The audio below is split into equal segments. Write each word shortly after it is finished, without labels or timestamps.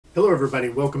Hello everybody,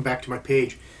 welcome back to my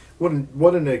page.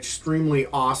 What an extremely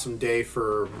awesome day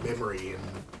for memory and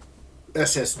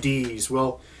SSDs.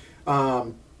 Well,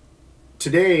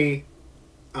 today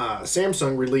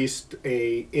Samsung released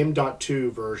a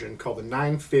M.2 version called the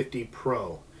 950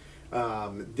 Pro.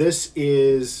 This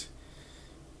is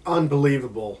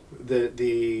unbelievable.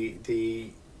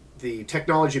 The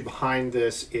technology behind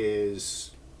this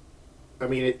is, I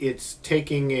mean, it's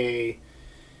taking a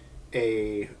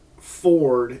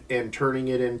Ford and turning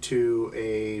it into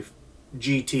a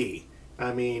GT.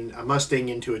 I mean, a Mustang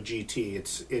into a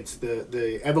GT. It's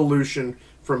the evolution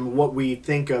from what we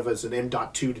think of as an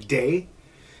M.2 today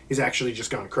is actually just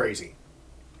gone crazy.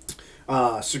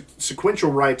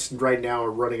 Sequential writes right now are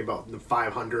running about the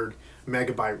 500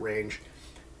 megabyte range.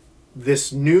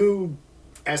 This new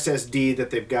SSD that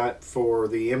they've got for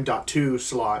the M.2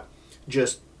 slot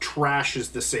just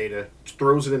trashes the SATA,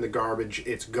 throws it in the garbage,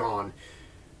 it's gone.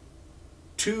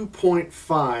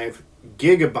 2.5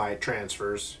 gigabyte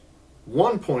transfers,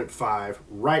 1.5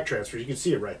 write transfers. You can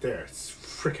see it right there. It's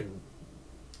freaking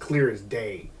clear as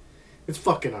day. It's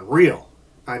fucking unreal.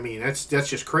 I mean, that's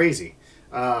just crazy.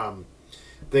 They're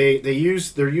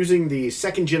using the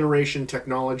second generation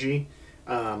technology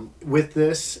with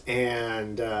this,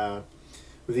 and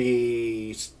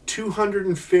the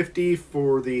 250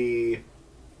 for the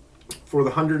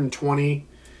 120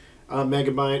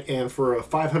 megabyte, and for a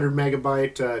 500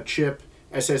 megabyte chip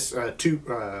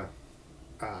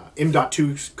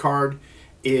M.2 card,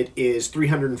 it is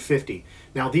 350.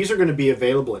 Now these are going to be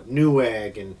available at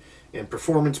Newegg and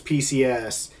Performance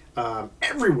PCS,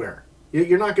 everywhere.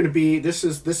 You're not going to be, this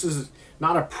is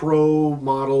not a pro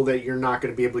model that you're not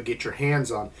going to be able to get your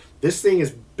hands on. This thing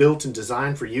is built and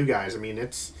designed for you guys. I mean,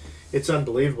 it's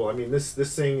unbelievable. I mean,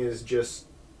 this thing is just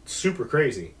super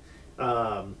crazy.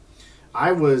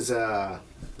 I was,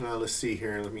 let's see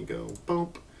here, let me go,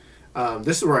 bump.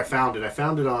 This is where I found it. I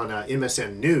found it on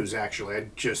MSN News, actually. I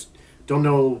just don't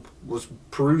know, was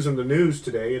perusing the news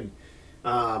today, and,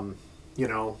 you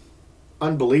know,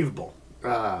 unbelievable.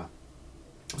 So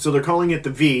they're calling it the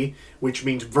V, which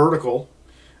means vertical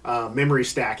memory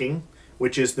stacking,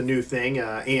 which is the new thing.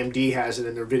 AMD has it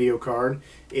in their video card.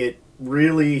 It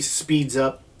really speeds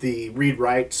up the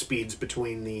read-write speeds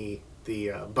between the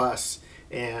bus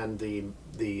and the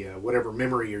whatever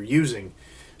memory you're using.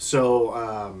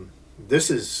 So this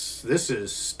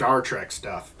is Star Trek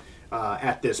stuff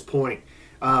at this point.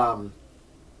 Yeah,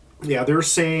 they're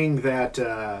saying that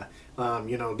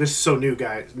you know, this is so new,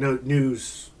 guys.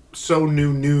 So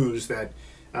new news that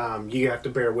you have to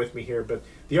bear with me here. But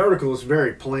the article is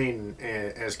very plain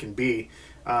as can be.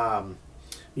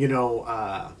 You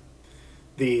know,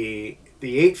 the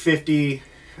 850.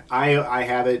 I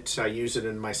have it. I use it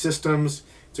in my systems.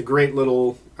 It's a great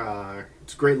little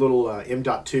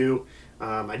M.2.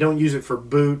 I don't use it for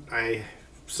boot. I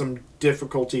some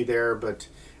difficulty there, but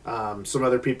some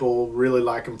other people really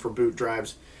like them for boot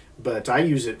drives. But I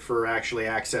use it for actually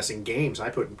accessing games. I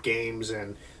put games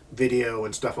and video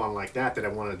and stuff on like that I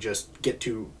want to just get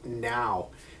to now,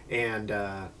 and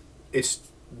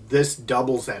this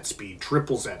doubles that speed,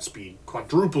 triples that speed,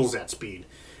 quadruples that speed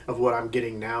of what I'm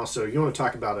getting now. So you want to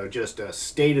talk about just a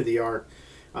state-of-the-art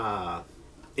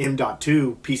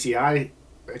M.2 PCI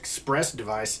Express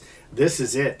device. This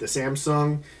is it. The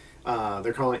Samsung,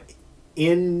 they're calling it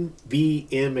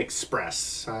NVM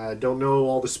Express. I don't know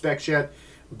all the specs yet,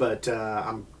 but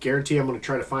I'm guarantee I'm going to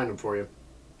try to find them for you.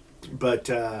 But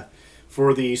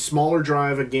for the smaller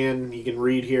drive, again, you can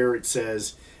read here, it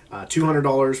says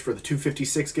 $200 for the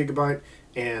 256 gigabyte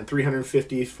and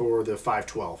 $350 for the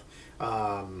 512.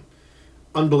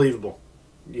 Unbelievable,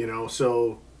 you know.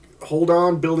 So hold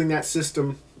on building that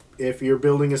system. If you're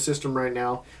building a system right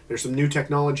now, there's some new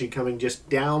technology coming just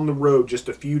down the road, just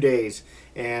a few days,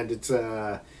 and it's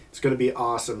going to be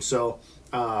awesome. So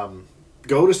go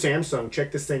to Samsung,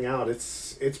 check this thing out.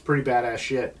 It's pretty badass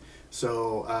shit.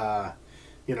 So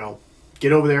you know,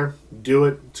 get over there, do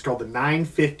it. It's called the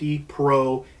 950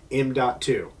 Pro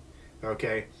M.2.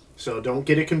 Okay, so don't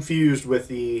get it confused with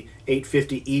the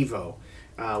 850 Evo,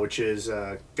 which is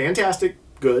fantastic,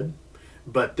 good,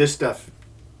 but this stuff,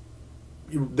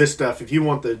 if you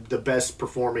want the best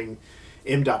performing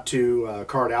M.2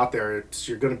 card out there,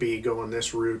 you're going to be going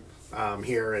this route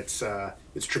here. It's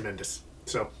tremendous.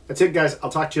 So that's it, guys.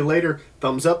 I'll talk to you later.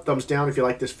 Thumbs up, thumbs down if you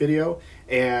like this video,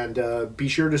 and be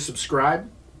sure to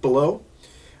subscribe below.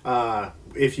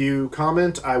 If you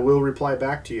comment, I will reply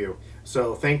back to you.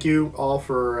 So thank you all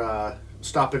for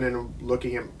stopping in and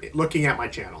looking at my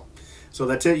channel. So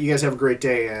that's it. You guys have a great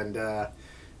day, and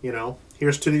you know,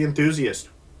 here's to the enthusiast.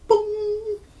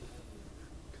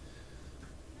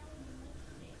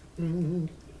 Boom.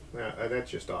 That's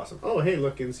just awesome. Oh, hey,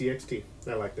 look, NCXT.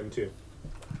 I like them too.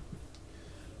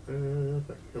 If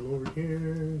I come over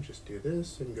here, just do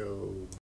this and go